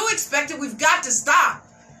we do expect it, we've got to stop.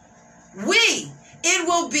 It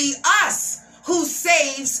will be us who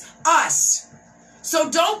saves us. So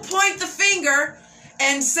don't point the finger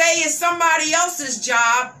and say it's somebody else's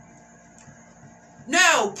job.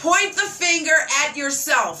 No, point the finger at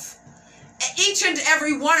yourself. Each and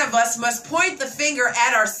every one of us must point the finger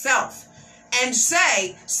at ourselves and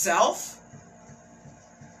say, self,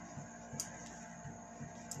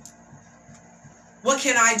 what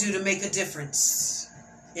can I do to make a difference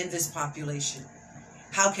in this population?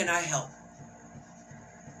 How can I help?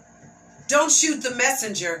 Don't shoot the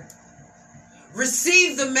messenger.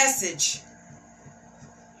 Receive the message.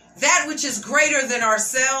 That which is greater than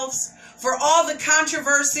ourselves. For all the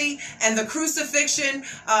controversy and the crucifixion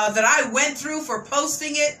that I went through for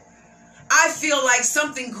posting it, I feel like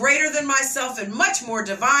something greater than myself and much more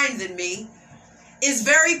divine than me is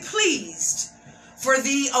very pleased for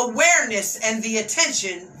the awareness and the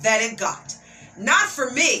attention that it got. Not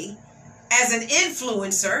for me as an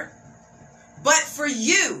influencer, but for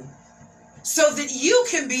you, so that you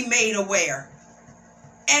can be made aware.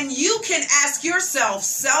 And you can ask yourself,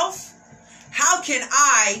 self, how can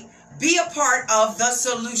I be a part of the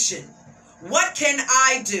solution? What can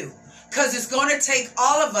I do? Because it's going to take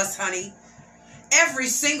all of us, honey. Every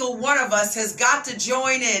single one of us has got to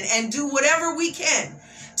join in and do whatever we can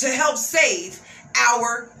to help save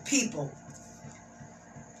our people.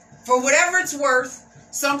 For whatever it's worth,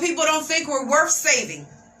 some people don't think we're worth saving.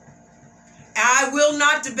 I will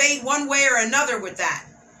not debate one way or another with that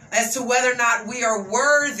as to whether or not we are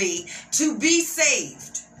worthy to be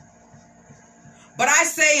saved. But I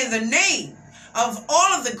say, in the name of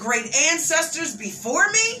all of the great ancestors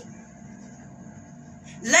before me,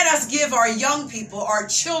 let us give our young people, our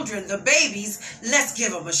children, the babies, let's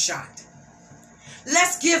give them a shot.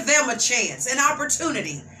 Let's give them a chance, an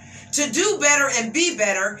opportunity to do better and be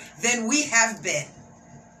better than we have been.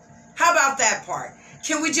 How about that part?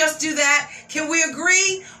 Can we just do that? Can we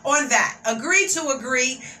agree on that? Agree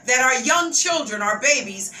that our young children, our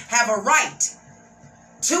babies, have a right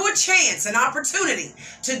to a chance, an opportunity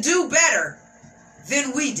to do better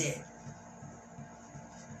than we did.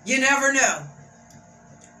 You never know.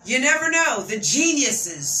 You never know the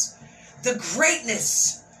geniuses, the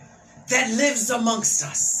greatness that lives amongst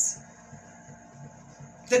us.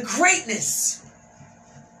 The greatness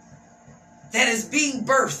that is being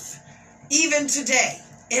birthed even today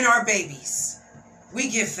in our babies. We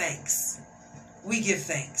give thanks. We give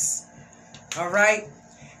thanks. All right.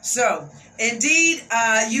 So, indeed,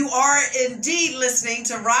 you are indeed listening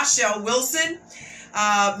to Rochelle Wilson.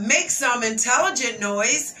 Make some intelligent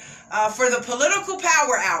noise for the Political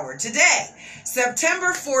Power Hour today,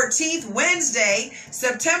 September 14th, Wednesday,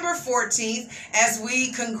 September 14th, as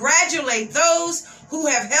we congratulate those who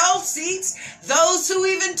have held seats, those who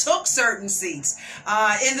even took certain seats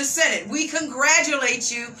in the Senate. We congratulate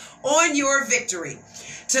you on your victory.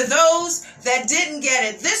 To those that didn't get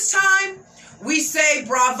it this time, we say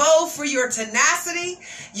bravo for your tenacity,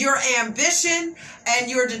 your ambition, and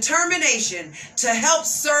your determination to help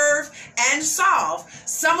serve and solve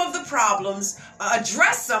some of the problems,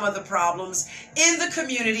 address some of the problems in the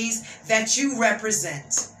communities that you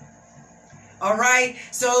represent. All right?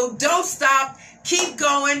 So don't stop. Keep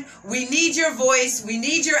going. We need your voice. We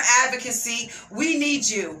need your advocacy. We need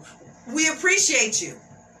you. We appreciate you.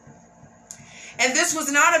 And this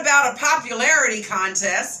was not about a popularity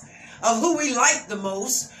contest of who we like the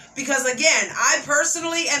most, because again, I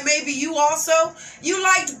personally, and maybe you also, you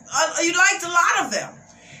liked a lot of them.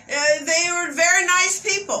 They were very nice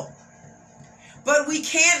people. But we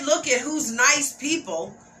can't look at who's nice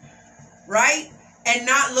people, right, and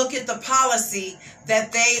not look at the policy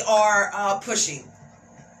that they are pushing.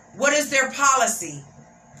 What is their policy?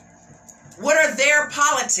 What are their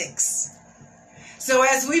politics? So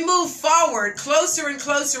as we move forward, closer and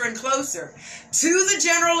closer and closer to the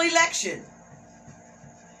general election,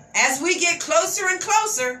 as we get closer and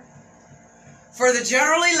closer for the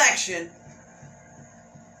general election,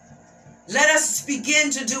 let us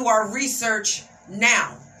begin to do our research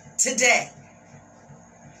now, today,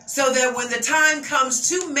 so that when the time comes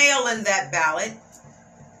to mail in that ballot,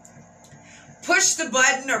 push the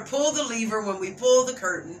button or pull the lever when we pull the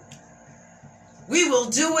curtain, we will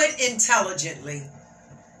do it intelligently.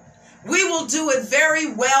 We will do it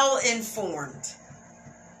very well informed.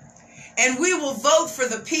 And we will vote for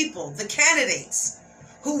the people, the candidates,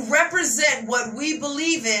 who represent what we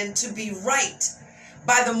believe in to be right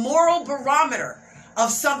by the moral barometer of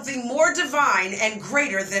something more divine and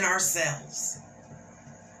greater than ourselves.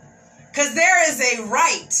 Because there is a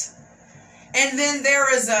right, and then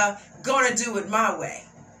there is a gonna do it my way.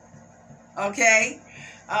 Okay?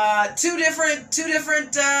 Two different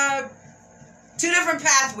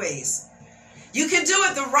pathways. You can do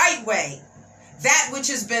it the right way, that which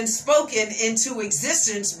has been spoken into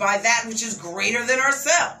existence by that which is greater than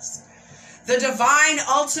ourselves, the divine,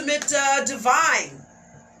 ultimate divine,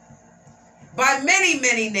 by many,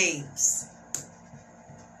 many names.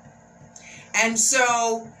 And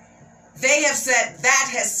so they have that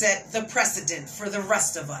has set the precedent for the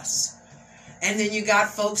rest of us. And then you got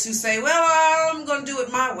folks who say, well, I'm going to do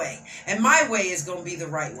it my way. And my way is going to be the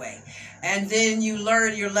right way. And then you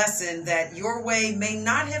learn your lesson that your way may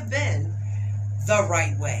not have been the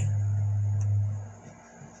right way.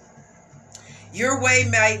 Your way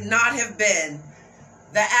might not have been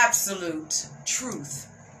the absolute truth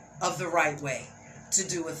of the right way to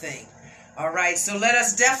do a thing. All right, so let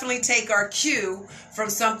us definitely take our cue from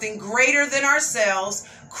something greater than ourselves,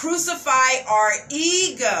 crucify our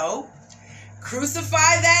ego,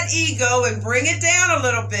 crucify that ego and bring it down a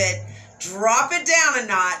little bit, drop it down a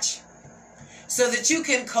notch so that you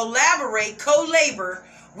can collaborate, co-labor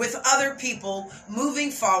with other people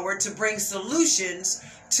moving forward to bring solutions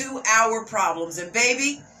to our problems. And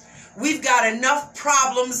baby, we've got enough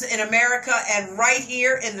problems in America and right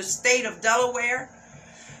here in the state of Delaware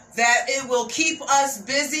that it will keep us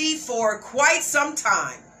busy for quite some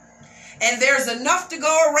time. And there's enough to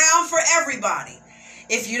go around for everybody.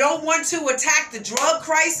 If you don't want to attack the drug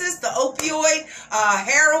crisis, the opioid,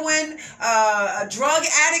 heroin, drug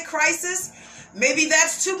addict crisis, maybe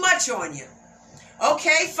that's too much on you.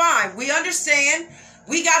 Okay, fine. We understand.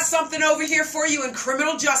 We got something over here for you in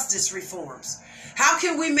criminal justice reforms. How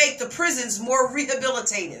can we make the prisons more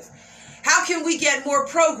rehabilitative? How can we get more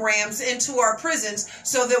programs into our prisons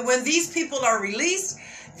so that when these people are released,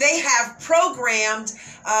 they have programmed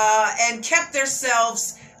and kept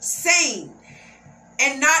themselves sane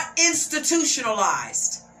and not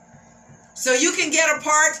institutionalized? So you can get a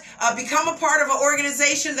part, become a part of an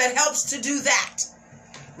organization that helps to do that,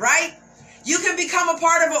 right? You can become a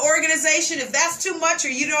part of an organization if that's too much or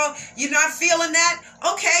you're not feeling that.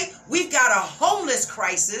 Okay, we've got a homeless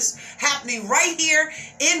crisis happening right here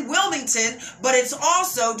in Wilmington, but it's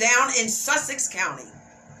also down in Sussex County.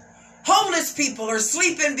 Homeless people are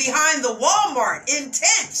sleeping behind the Walmart in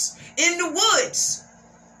tents in the woods.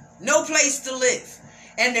 No place to live.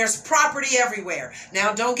 And there's property everywhere.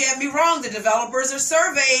 Now, don't get me wrong, the developers are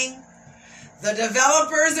surveying. The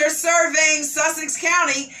developers are surveying Sussex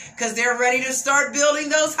County because they're ready to start building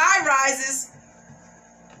those high rises.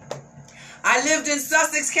 I lived in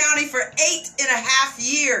Sussex County for 8.5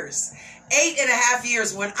 years. 8.5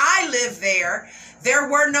 years. When I lived there, there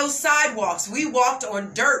were no sidewalks. We walked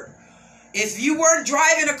on dirt. If you weren't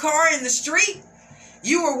driving a car in the street,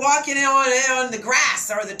 you were walking on the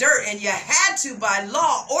grass or the dirt, and you had to, by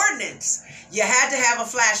law, ordinance, you had to have a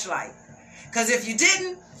flashlight. Because if you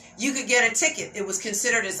didn't, you could get a ticket. It was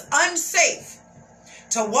considered as unsafe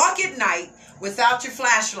to walk at night without your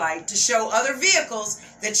flashlight to show other vehicles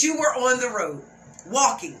that you were on the road,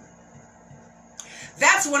 walking.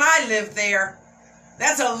 That's when I lived there.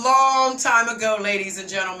 That's a long time ago, ladies and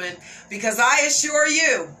gentlemen, because I assure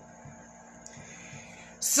you,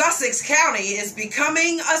 Sussex County is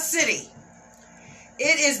becoming a city.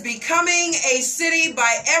 It is becoming a city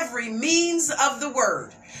by every means of the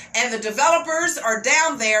word. And the developers are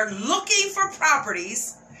down there looking for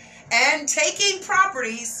properties and taking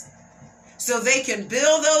properties so they can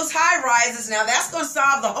build those high rises. Now that's going to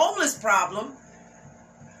solve the homeless problem,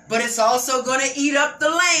 but it's also going to eat up the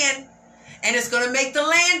land, and it's going to make the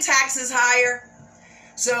land taxes higher.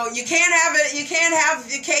 So you can't have it. You can't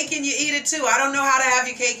have your cake and you eat it too. I don't know how to have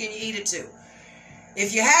your cake and you eat it too.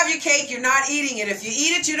 If you have your cake, you're not eating it. If you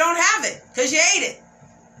eat it, you don't have it because you ate it.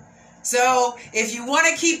 So if you want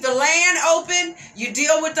to keep the land open, you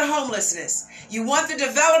deal with the homelessness. You want the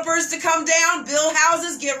developers to come down, build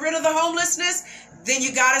houses, get rid of the homelessness, then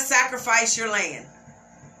you got to sacrifice your land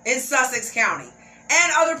in Sussex County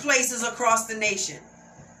and other places across the nation.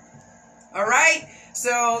 All right?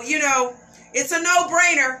 So, you know, it's a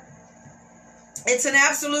no-brainer. It's an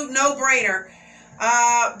absolute no-brainer.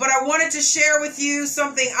 But I wanted to share with you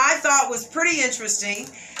something I thought was pretty interesting.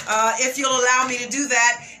 If you'll allow me to do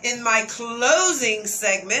that in my closing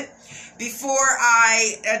segment. Before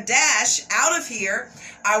I dash out of here,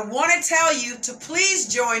 I want to tell you to please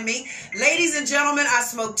join me. Ladies and gentlemen, I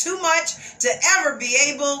smoke too much to ever be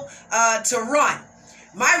able to run.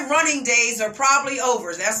 My running days are probably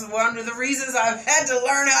over. That's one of the reasons I've had to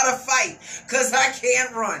learn how to fight, because I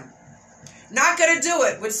can't run. Not going to do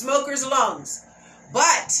it with smoker's lungs.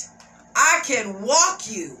 But I can walk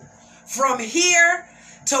you from here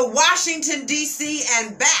to Washington, D.C.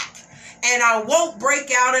 and back, and I won't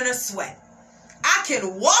break out in a sweat. I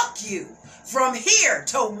can walk you from here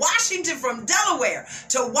to Washington, from Delaware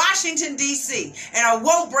to Washington, D.C., and I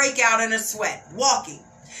won't break out in a sweat walking.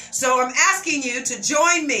 So I'm asking you to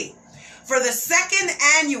join me for the second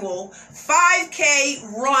annual 5K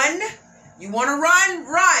run. You want to run?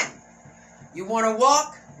 Run. You want to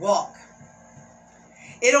walk? Walk.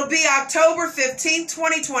 It'll be October 15th,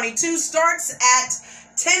 2022. Starts at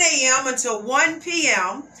 10 a.m. until 1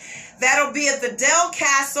 p.m. That'll be at the Del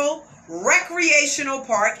Castle Recreational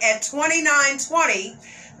Park at 2920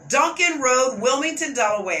 Duncan Road, Wilmington,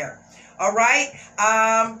 Delaware. All right?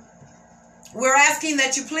 We're asking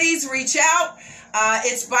that you please reach out.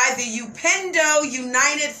 It's by the Upendo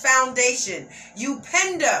United Foundation.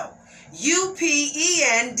 Upendo.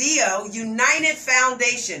 UPENDO United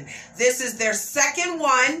Foundation. This is their second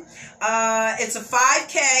one. It's a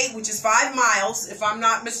 5K, which is 5 miles, if I'm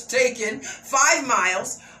not mistaken. 5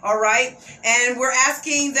 miles. All right. And we're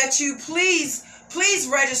asking that you please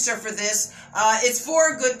register for this. It's for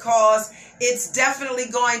a good cause. It's definitely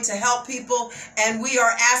going to help people. And we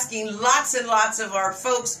are asking lots and lots of our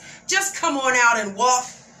folks, just come on out and walk.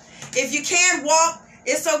 If you can't walk,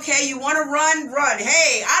 it's okay. You want to run? Run.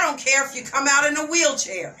 Hey, I don't care if you come out in a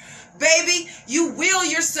wheelchair. Baby, you wheel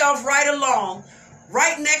yourself right along,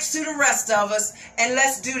 right next to the rest of us, and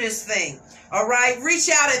let's do this thing. All right? Reach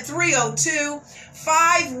out at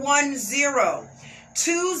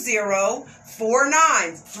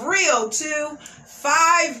 302-510-2049.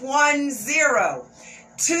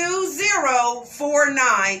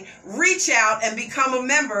 302-510-2049. Reach out and become a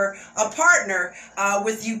member, a partner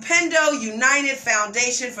with Upendo United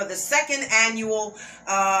Foundation for the second annual.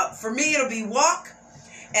 For me, it'll be Walk.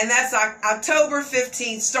 And that's October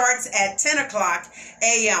 15th, starts at 10 o'clock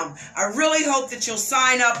a.m. I really hope that you'll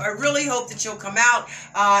sign up. I really hope that you'll come out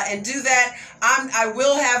and do that. I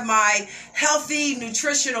will have my healthy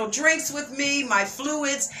nutritional drinks with me, my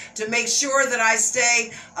fluids, to make sure that I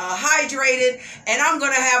stay hydrated, and I'm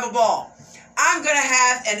going to have a ball. I'm going to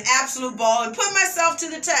have an absolute ball and put myself to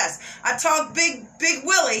the test. I talk Big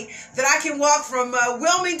Willie that I can walk from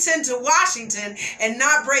Wilmington to Washington and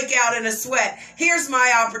not break out in a sweat. Here's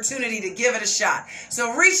my opportunity to give it a shot.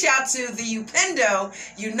 So reach out to the Upendo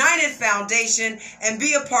United Foundation and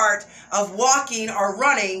be a part of walking or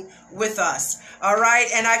running with us. All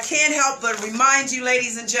right. And I can't help but remind you,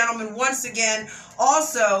 ladies and gentlemen, once again,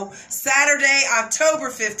 also Saturday, October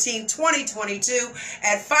 15th, 2022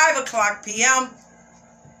 at 5 o'clock p.m.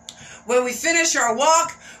 When we finish our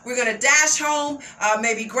walk, we're going to dash home,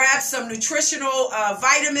 maybe grab some nutritional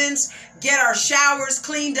vitamins, get our showers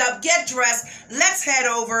cleaned up, get dressed. Let's head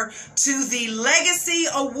over to the Legacy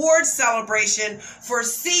Award celebration for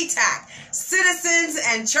CTAC, Citizens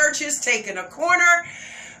and Churches Taking a Corner,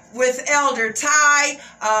 with Elder Ty,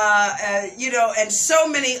 and so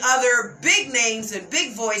many other big names and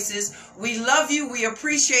big voices. We love you. We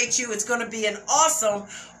appreciate you. It's going to be an awesome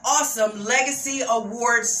Legacy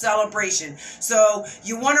Awards celebration. So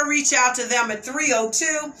you want to reach out to them at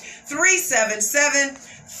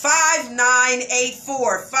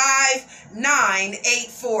 302-377-5984.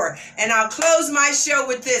 5984. And I'll close my show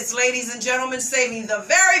with this, ladies and gentlemen, saving the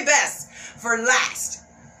very best for last.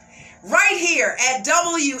 Right here at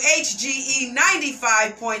WHGE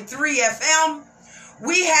 95.3 FM,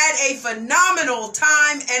 we had a phenomenal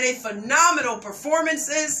time and a phenomenal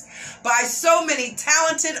performances by so many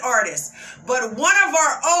talented artists. But one of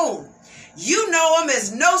our own, you know him as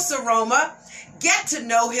Nosa Roma, get to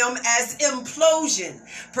know him as Implosion.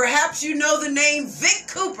 Perhaps you know the name Vic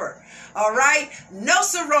Cooper. All right,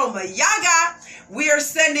 Nosa Roma, Yaga, we are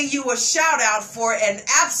sending you a shout out for an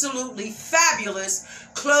absolutely fabulous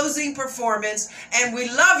closing performance. And we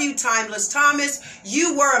love you, Timeless Thomas.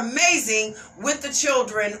 You were amazing with the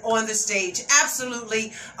children on the stage.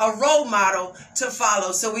 Absolutely a role model to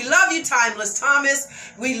follow. So we love you, Timeless Thomas.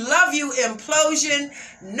 We love you, Implosion.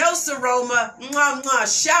 No Saroma. Mwah,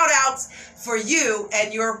 mwah. Shout outs for you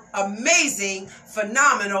and your amazing,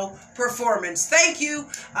 phenomenal performance. Thank you,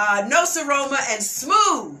 No Saroma and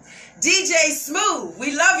Smooth. DJ Smooth,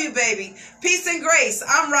 we love you, baby. Peace and grace.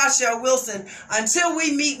 I'm Rochelle Wilson. Until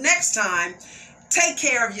we meet next time, take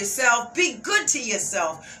care of yourself. Be good to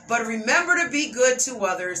yourself. But remember to be good to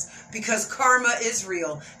others, because karma is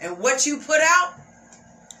real. And what you put out,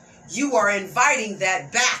 you are inviting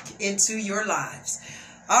that back into your lives.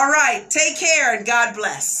 All right. Take care and God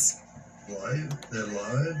bless. Their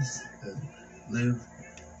lives and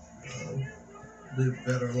live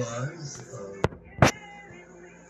better lives.